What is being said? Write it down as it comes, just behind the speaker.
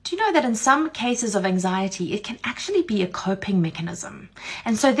Do you know that in some cases of anxiety, it can actually be a coping mechanism?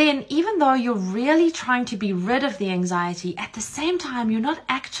 And so then, even though you're really trying to be rid of the anxiety, at the same time, you're not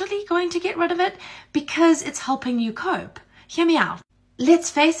actually going to get rid of it because it's helping you cope. Hear me out. Let's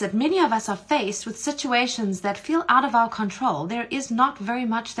face it, many of us are faced with situations that feel out of our control. There is not very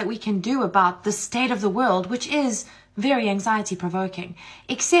much that we can do about the state of the world, which is very anxiety-provoking,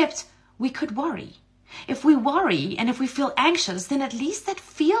 except we could worry. If we worry and if we feel anxious, then at least that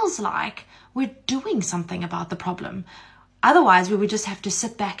feels like we're doing something about the problem. Otherwise, we would just have to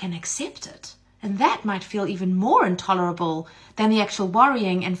sit back and accept it. And that might feel even more intolerable than the actual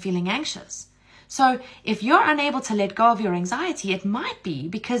worrying and feeling anxious. So if you're unable to let go of your anxiety, it might be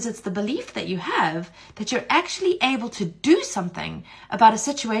because it's the belief that you have that you're actually able to do something about a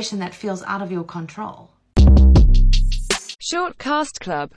situation that feels out of your control. Short Cast Club